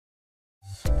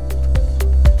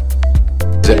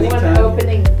it? They won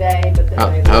opening day, but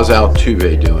then How's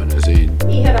Altuve doing? Is he?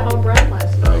 He had a home run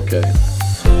last night. Okay.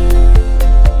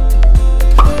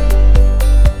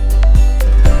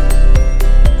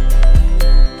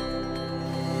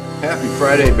 Happy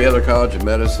Friday, Baylor College of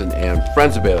Medicine and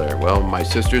friends of Baylor. Well, my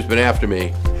sister's been after me.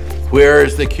 Where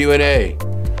is the Q&A?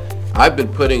 I've been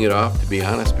putting it off, to be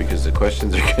honest, because the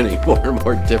questions are getting more and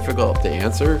more difficult to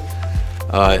answer.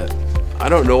 I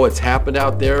don't know what's happened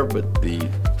out there, but the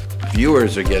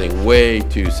viewers are getting way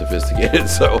too sophisticated.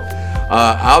 So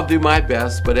I'll do my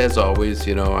best, but as always,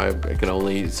 you know, I can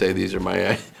only say these are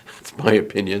my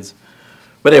opinions.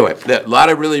 But anyway, a lot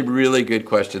of really, really good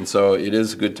questions, so it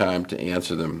is a good time to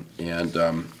answer them. And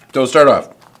so we'll start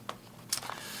off.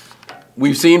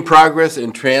 We've seen progress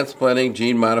in transplanting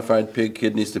gene-modified pig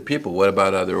kidneys to people. What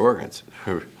about other organs?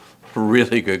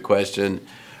 Really good question.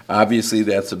 Obviously,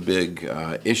 that's a big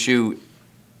issue.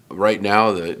 Right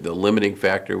now, the limiting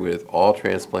factor with all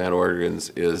transplant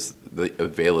organs is the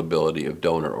availability of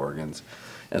donor organs.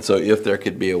 And so if there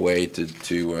could be a way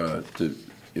to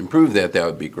improve that, that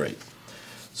would be great.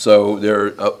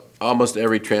 So almost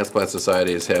every transplant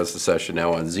society has a session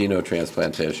now on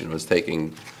xenotransplantation, was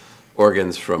taking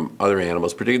organs from other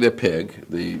animals, particularly the pig.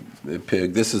 The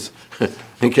pig, this is,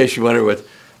 in case you wonder what,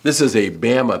 this is a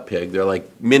Bama pig. They're like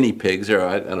mini pigs. They're,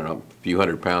 I don't know, a few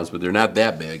hundred pounds, but they're not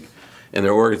that big. And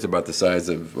their organs are about the size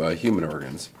of human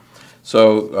organs.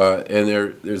 So, and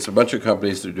there's a bunch of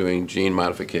companies that are doing gene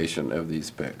modification of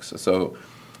these pigs. So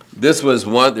this was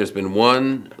one, there's been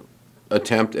one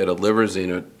attempt at a liver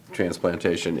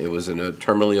xenotransplantation. It was in a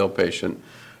terminally ill patient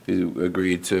who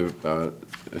agreed to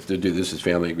do this. His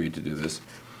family agreed to do this.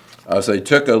 So they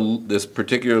took this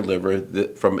particular liver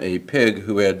from a pig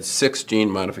who had 6 gene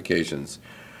modifications.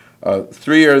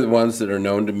 3 are the ones that are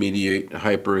known to mediate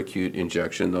hyperacute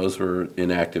injection. Those were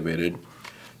inactivated.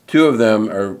 2 of them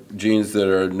are genes that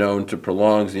are known to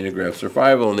prolong xenograft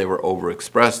survival, and they were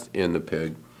overexpressed in the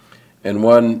pig. And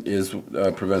 1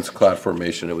 prevents clot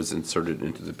formation. It was inserted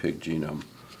into the pig genome.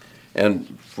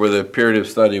 And for the period of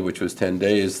study, which was 10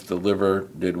 days, the liver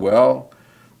did well.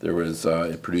 There was,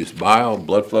 it produced bile,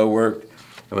 blood flow worked.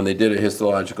 And when they did a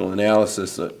histological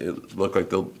analysis, it looked like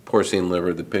the porcine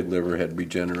liver, the pig liver, had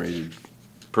regenerated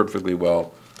perfectly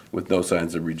well with no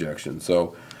signs of rejection.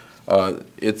 So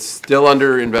it's still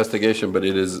under investigation, but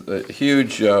it is a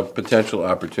huge potential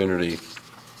opportunity.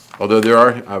 Although there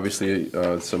are obviously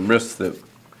some risks that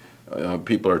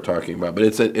people are talking about, but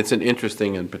it's an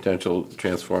interesting and potential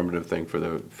transformative thing for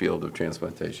the field of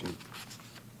transplantation.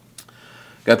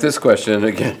 Got this question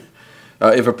again.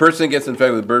 If a person gets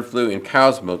infected with bird flu in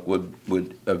cow's milk,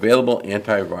 would available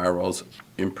antivirals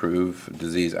improve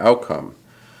disease outcome?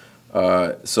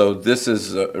 So this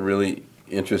is a really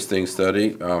interesting study.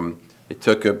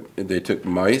 They took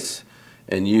mice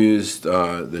and used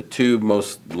the 2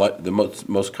 most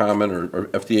common or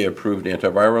FDA-approved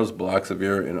antivirals,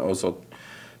 baloxavir and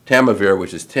oseltamivir,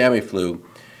 which is Tamiflu,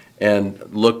 and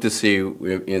looked to see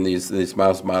in these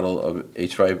mouse model of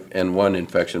H5N1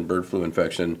 infection, bird flu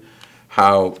infection,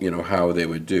 how they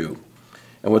would do.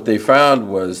 And what they found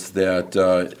was that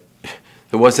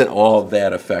it wasn't all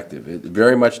that effective. It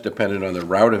very much depended on the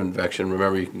route of infection.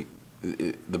 Remember,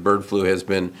 the bird flu has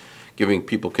been giving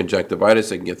people conjunctivitis.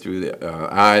 They can get through the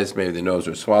eyes, maybe the nose,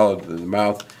 or swallowed through the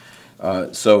mouth.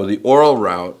 So the oral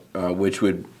route, which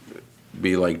would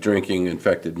be like drinking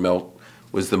infected milk,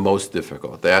 was the most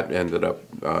difficult. That ended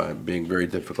up being very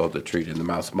difficult to treat in the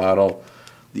mouse model.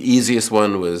 The easiest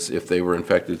one was if they were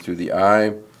infected through the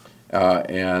eye,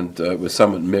 and it was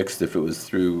somewhat mixed if it was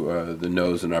through the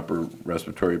nose and upper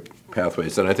respiratory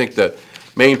pathways. And I think the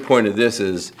main point of this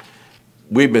is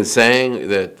we've been saying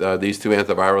that these 2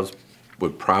 antivirals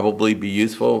would probably be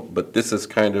useful, but this is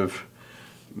kind of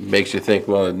makes you think,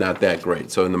 well, not that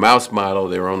great. So in the mouse model,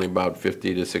 they were only about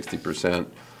 50 to 60%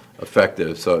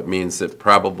 effective. So it means that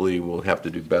probably we'll have to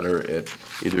do better at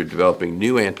either developing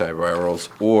new antivirals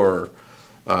or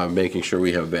making sure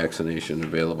we have vaccination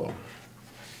available.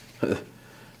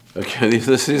 Okay,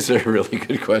 these are really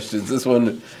good questions. This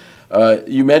one,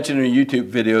 you mentioned in a YouTube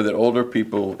video that older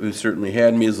people who certainly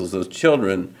had measles, those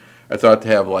children, are thought to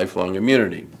have lifelong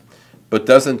immunity. But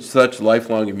doesn't such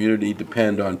lifelong immunity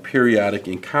depend on periodic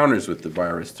encounters with the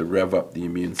virus to rev up the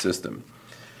immune system?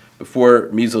 Before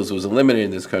measles was eliminated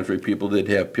in this country, people did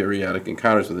have periodic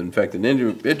encounters with infected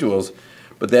individuals,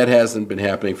 but that hasn't been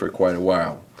happening for quite a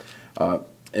while.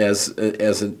 As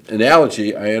an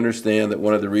analogy, I understand that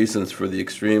one of the reasons for the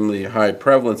extremely high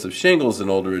prevalence of shingles in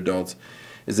older adults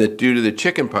is that due to the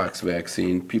chickenpox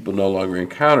vaccine, people no longer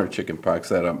encounter chickenpox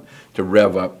to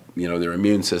rev up, their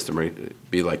immune system or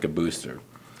be like a booster.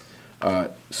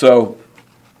 So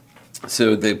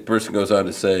So the person goes on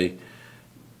to say,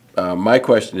 my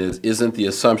question is, isn't the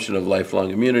assumption of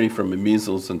lifelong immunity from a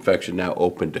measles infection now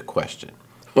open to question?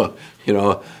 Well,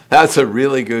 that's a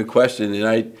really good question,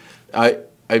 and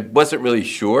I wasn't really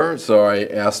sure, so I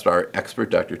asked our expert,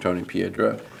 Dr. Tony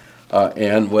Piedra,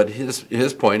 and what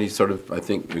his point, he sort of, I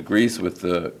think, agrees with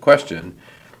the question,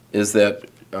 is that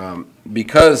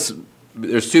because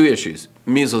there's two issues.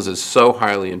 Measles is so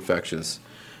highly infectious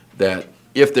that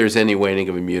if there's any waning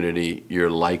of immunity, you're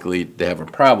likely to have a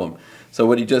problem. So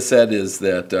what he just said is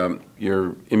that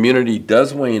your immunity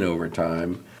does wane over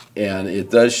time, and it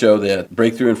does show that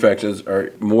breakthrough infections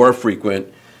are more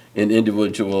frequent in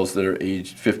individuals that are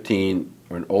aged 15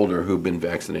 or older who've been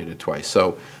vaccinated twice.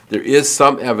 So there is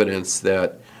some evidence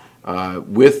that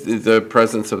with the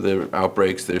presence of the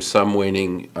outbreaks, there's some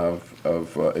waning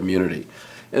of immunity.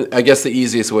 And I guess the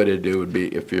easiest way to do would be,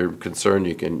 if you're concerned,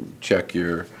 you can check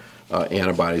your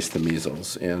antibodies to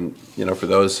measles. And for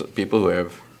those people who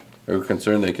are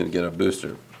concerned, they can get a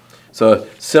booster. So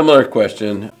similar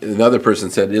question. Another person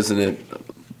said, isn't it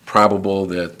probable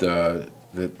that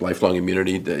that lifelong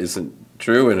immunity isn't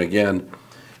true? And again,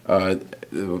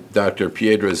 Dr.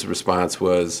 Piedra's response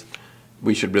was,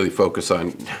 we should really focus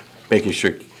on making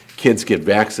sure kids get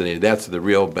vaccinated. That's the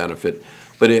real benefit.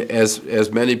 But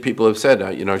as many people have said,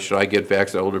 should I get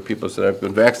vaccinated? Older people said, I've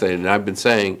been vaccinated. And I've been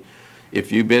saying,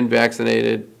 if you've been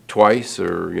vaccinated twice,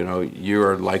 or you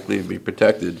are likely to be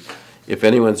protected. If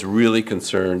anyone's really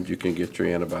concerned, you can get your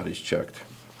antibodies checked.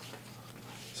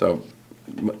 So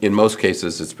in most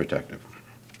cases, it's protective.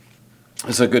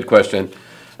 This is a good question.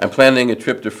 I'm planning a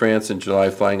trip to France in July,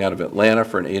 flying out of Atlanta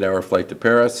for an 8-hour flight to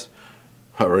Paris.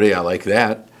 Already, I like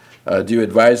that. Do you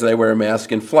advise that I wear a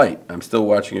mask in flight? I'm still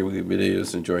watching your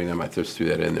videos, enjoying them. I just threw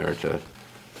that in there to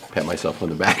pat myself on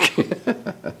the back.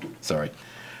 Sorry.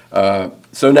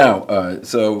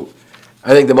 So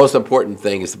I think the most important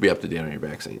thing is to be up to date on your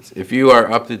vaccines. If you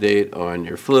are up to date on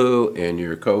your flu and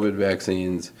your COVID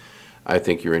vaccines, I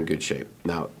think you're in good shape.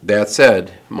 Now, that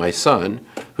said, my son,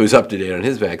 who's up to date on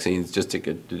his vaccines, just took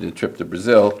a trip to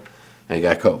Brazil and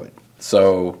got COVID.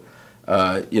 So,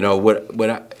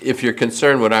 if you're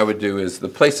concerned, what I would do is the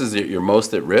places that you're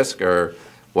most at risk are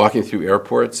walking through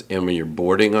airports and when you're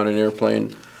boarding on an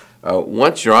airplane.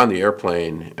 Once you're on the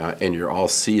airplane and you're all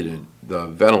seated, the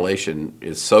ventilation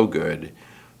is so good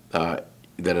that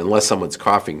unless someone's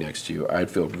coughing next to you,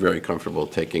 I'd feel very comfortable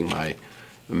taking my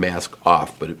mask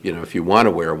off. But if you want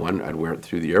to wear one, I'd wear it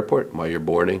through the airport while you're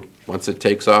boarding. Once it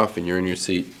takes off and you're in your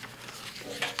seat,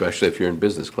 especially if you're in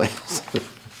business class,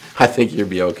 I think you'll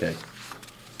be okay.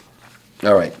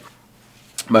 All right.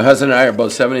 My husband and I are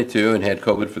both 72 and had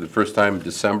COVID for the first time in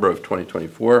December of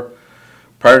 2024.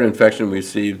 Prior to infection, we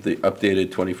received the updated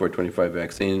 24-25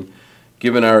 vaccine.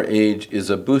 Given our age,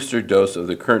 is a booster dose of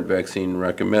the current vaccine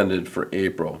recommended for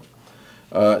April?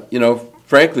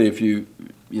 Frankly, if you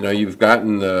got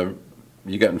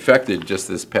infected just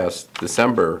this past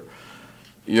December,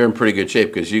 you're in pretty good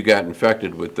shape because you got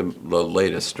infected with the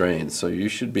latest strains, so you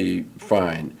should be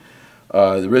fine.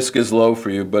 The risk is low for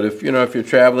you, but if you're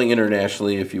traveling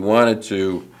internationally, if you wanted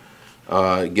to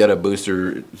get a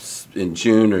booster in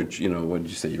June, or what did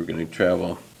you say you were going to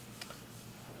travel?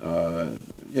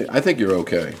 I think you're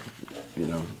okay.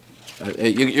 You've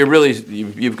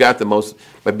got the most,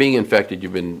 by being infected,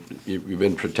 you've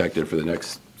been protected for the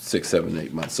next 6, 7,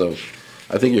 8 months. So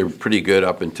I think you're pretty good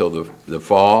up until the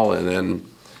fall, and then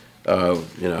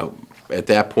at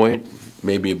that point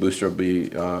maybe a booster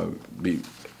will be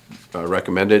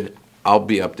recommended. I'll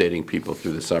be updating people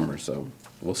through the summer, so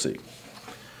we'll see.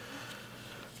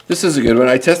 This is a good one.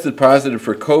 I tested positive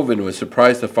for COVID and was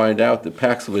surprised to find out that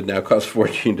Paxlovid now costs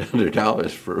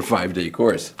 $1,400 for a 5-day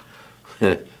course.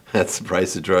 That's the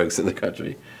price of drugs in the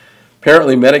country.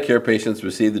 Apparently, Medicare patients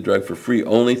receive the drug for free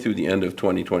only through the end of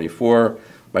 2024.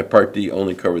 My Part D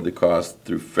only covered the cost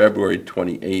through February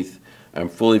 28th. I'm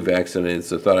fully vaccinated,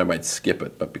 so thought I might skip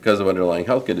it, but because of underlying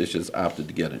health conditions, opted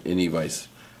to get it. Any advice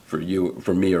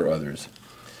for me or others?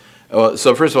 Well,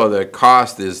 so first of all, the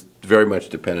cost is very much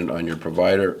dependent on your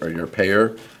provider or your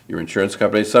payer, your insurance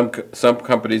company. Some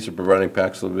companies are providing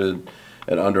Paxlovid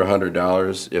at under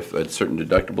 $100 if a certain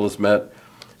deductible is met.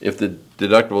 If the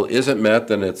deductible isn't met,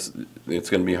 then it's going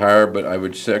to be higher, but I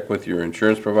would check with your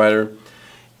insurance provider.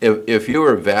 If you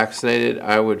were vaccinated,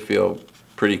 I would feel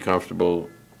pretty comfortable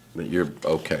that you're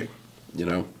okay,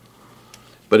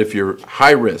 But if you're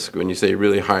high risk, when you say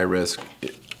really high risk,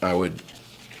 I would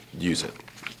use it.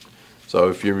 So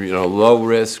if you're low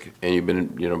risk and you've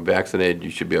been vaccinated, you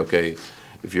should be okay.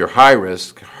 If you're high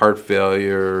risk, heart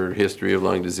failure, history of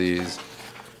lung disease,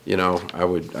 I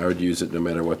would use it no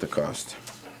matter what the cost.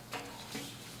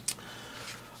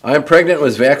 I am pregnant and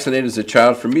was vaccinated as a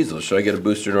child for measles. Should I get a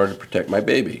booster in order to protect my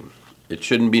baby? It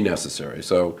shouldn't be necessary.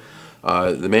 So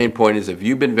the main point is if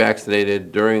you've been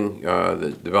vaccinated during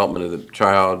the development of the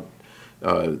child,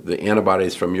 the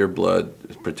antibodies from your blood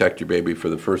protect your baby for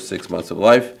the first 6 months of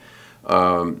life.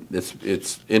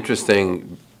 It's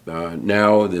interesting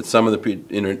now that some of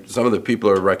the people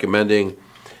are recommending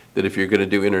that if you're going to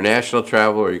do international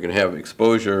travel or you're going to have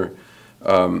exposure,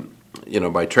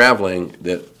 by traveling,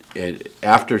 that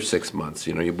after 6 months,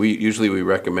 we usually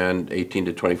recommend 18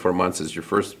 to 24 months as your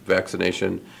first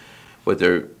vaccination. But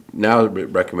they're now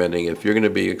recommending if you're going to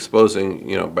be exposing,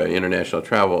 by international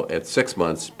travel at 6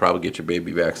 months, probably get your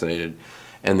baby vaccinated,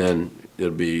 and then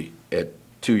it'll be at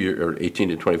 2 years or 18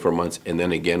 to 24 months, and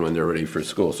then again when they're ready for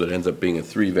school. So it ends up being a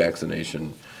 3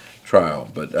 vaccination trial.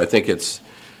 But I think it's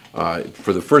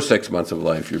for the first 6 months of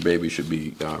life, your baby should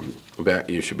be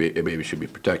baby should be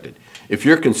protected. If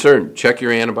you're concerned, check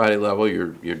your antibody level.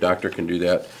 Your doctor can do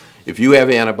that. If you have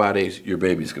antibodies, your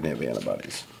baby's going to have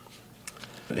antibodies.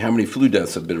 How many flu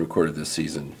deaths have been recorded this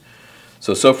season?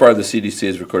 So far the CDC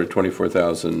has recorded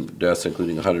 24,000 deaths,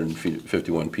 including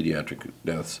 151 pediatric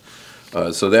deaths.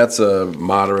 So that's a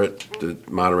moderate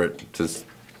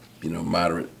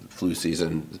flu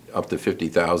season. Up to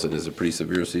 50,000 is a pretty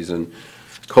severe season.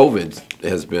 COVID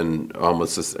has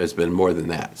been more than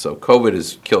that. So COVID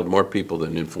has killed more people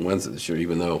than influenza this year,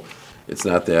 even though it's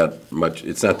not that much.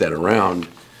 It's not that around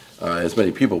as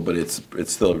many people, but it's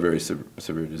still a very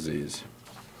severe disease.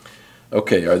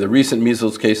 Okay, are the recent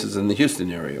measles cases in the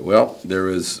Houston area? Well, there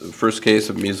was a first case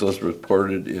of measles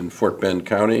reported in Fort Bend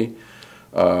County.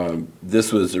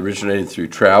 This was originated through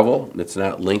travel. It's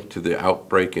not linked to the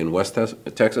outbreak in West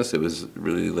Texas. It was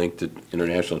really linked to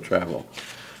international travel.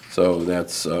 So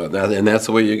that's and that's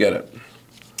the way you get it.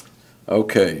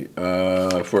 Okay,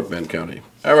 Fort Bend County.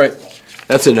 All right,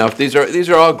 that's enough. These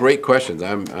are all great questions.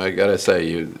 I gotta say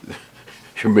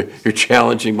you're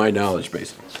challenging my knowledge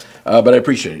base. But I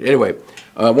appreciate it. Anyway,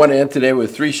 I want to end today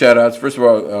with 3 shout-outs. First of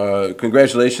all,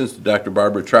 congratulations to Dr.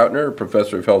 Barbara Troutner,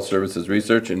 Professor of Health Services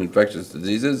Research and Infectious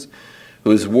Diseases,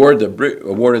 who is awarded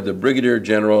the Brigadier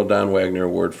General Don Wagner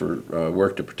Award for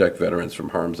work to protect veterans from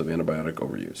harms of antibiotic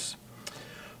overuse.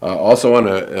 Also want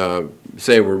to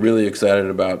say we're really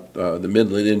excited about the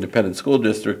Midland Independent School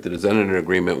District that has entered an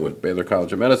agreement with Baylor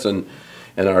College of Medicine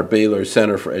and our Baylor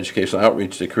Center for Educational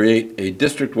Outreach to create a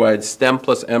district-wide STEM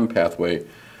plus M pathway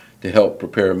to help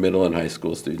prepare middle and high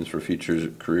school students for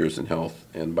future careers in health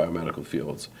and biomedical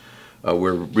fields.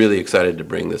 We're really excited to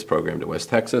bring this program to West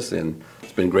Texas, and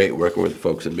it's been great working with the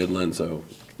folks in Midland, so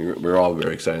we're all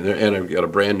very excited. And I've got a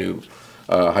brand new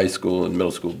high school and middle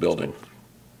school building.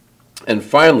 And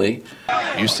finally,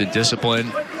 Houston discipline,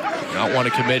 not want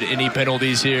to commit any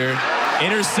penalties here.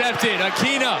 Intercepted,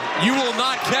 Aquina, you will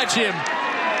not catch him.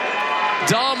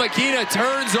 Dom Aquina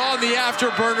turns on the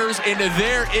afterburners, and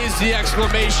there is the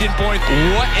exclamation point.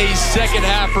 What a second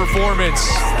half performance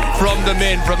from the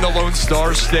men from the Lone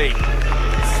Star State.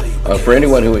 For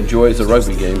anyone who enjoys a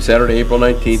rugby game, Saturday, April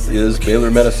 19th is Baylor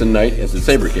Medicine Night at the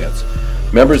SaberCats.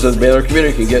 Members of the Baylor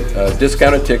community can get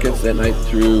discounted tickets that night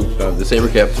through the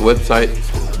SaberCats website.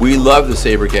 We love the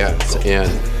SaberCats, and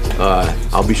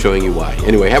I'll be showing you why.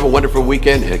 Anyway, have a wonderful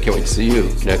weekend, and I can't wait to see you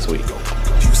next week.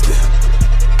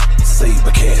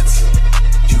 SaberCats,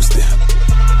 Houston,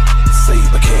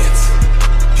 SaberCats,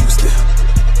 Houston,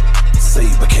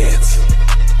 SaberCats,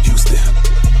 Houston,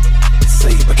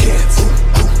 SaberCats.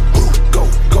 Go,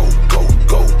 go, go,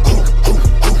 go, go,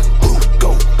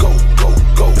 go, go,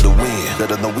 go. The win,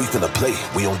 better know we finna play.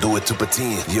 We don't do it to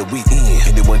pretend. Yeah, we in.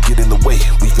 Anyone get in the way,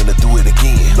 we finna do it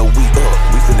again. No, we up.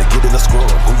 We finna get in the scrum.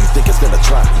 Who you think is gonna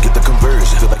try? Get the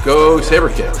conversion. Go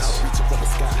SaberCats.